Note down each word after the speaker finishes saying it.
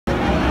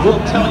will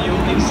tell you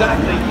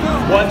exactly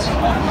what's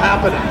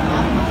happening.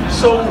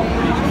 So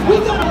we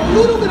got a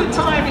little bit of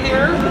time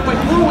here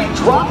before we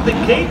drop the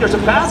gate. There's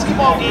a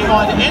basketball game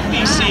on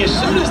NBC. As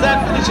soon as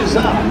that finishes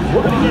up,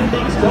 we're going to get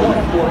things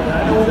going for you.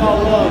 I know we all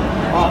love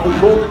the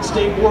Golden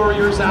State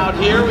Warriors out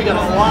here. We got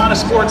a lot of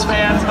sports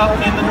fans up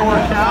in the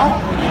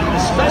NorCal,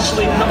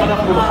 especially coming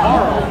up for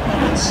tomorrow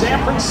when San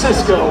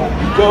Francisco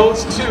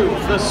goes to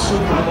the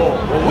Super Bowl.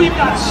 Well, we've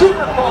got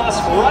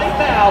Supercross right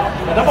now,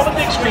 and up on the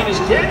big screen is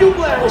Daniel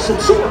Blair with some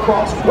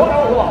Supercross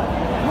 101.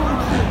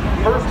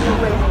 First two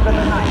races of the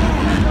night.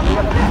 We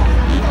have next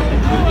the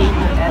 280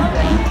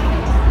 SX.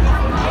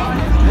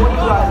 20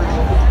 riders,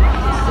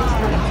 6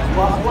 minutes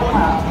plus 1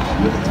 lap.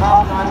 With the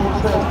top 9 will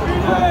trail for the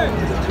rest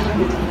of the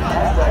 250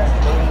 SX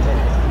main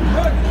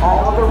event.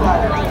 All of the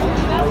riders will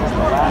race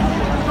the last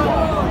 6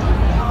 laps.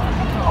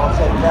 I'll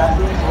set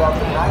captains throughout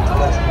the night to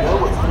let you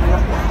know what's coming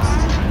up next.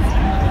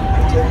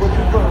 Take what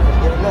you learned and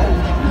get ready,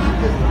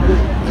 because the good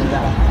is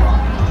about to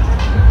come.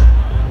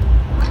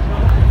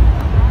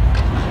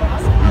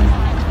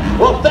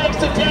 Well, thanks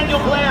to Daniel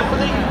Blair for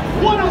the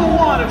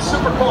 101 of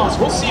Supercross.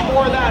 We'll see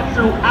more of that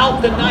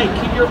throughout the night.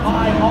 Keep your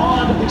eye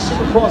on the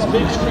Supercross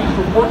big screen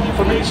for more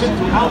information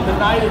throughout the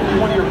night. And be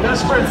one of your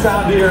best friends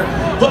out here.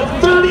 The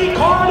 30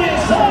 card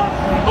is up.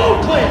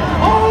 Oakland,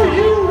 are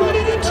you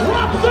ready to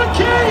drop the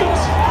gate?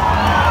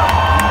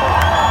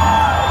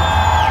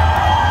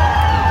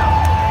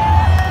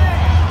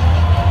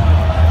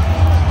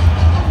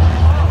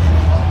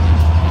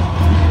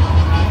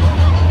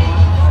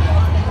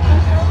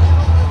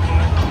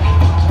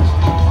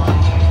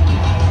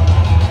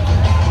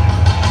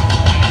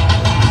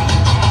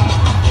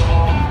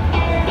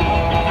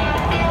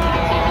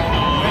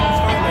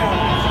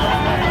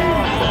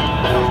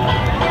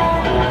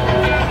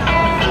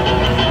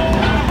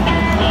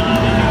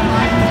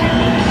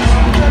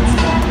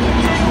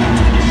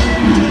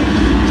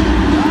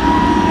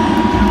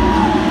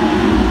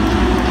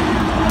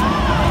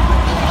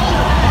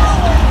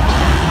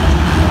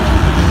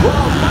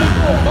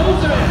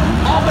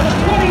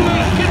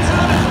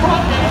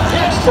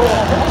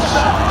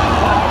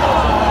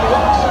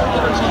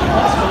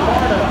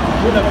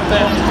 Doing a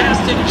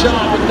fantastic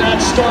job with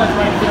that start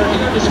right there.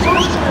 His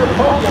first career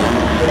podium,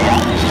 but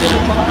obviously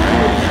the top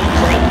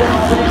trying down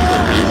races.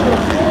 He's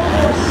going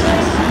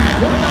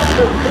 4-4-6, going up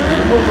to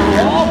 3rd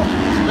overall.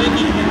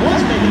 He was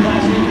making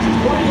last week his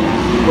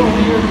 20th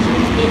career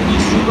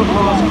 250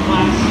 Supercross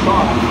class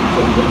start.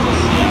 So good to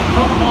see him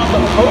come on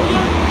the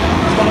podium.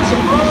 He's got some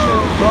pressure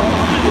from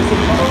behind as they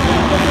come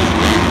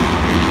around.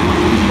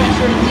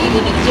 Pressure indeed,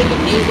 and it's Jacob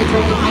Hayes that's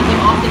right behind him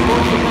off the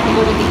course. They're trying to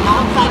go to the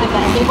outside of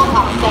that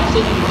tabletop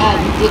section.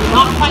 Did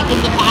not quite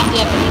get the pass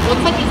yet, but he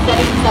looks like he's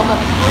setting himself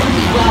up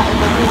pretty well. And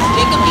there's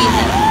Jacob Hayes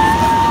has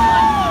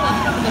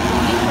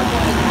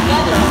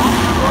together off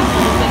the course.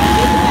 It looks like he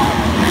did the pass.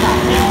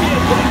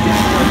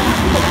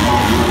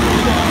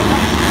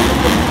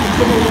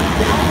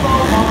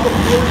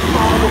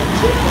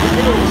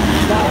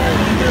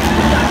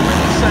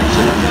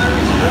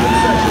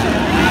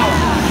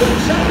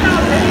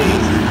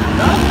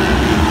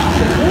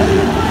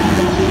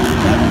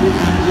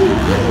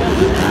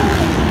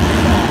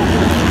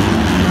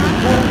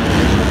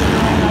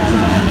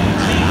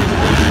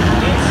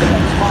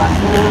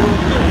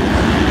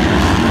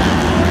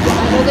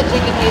 I know that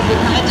Jacob Hayes was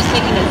kind of just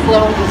taking it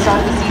slow at the start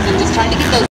of the season, just trying to get those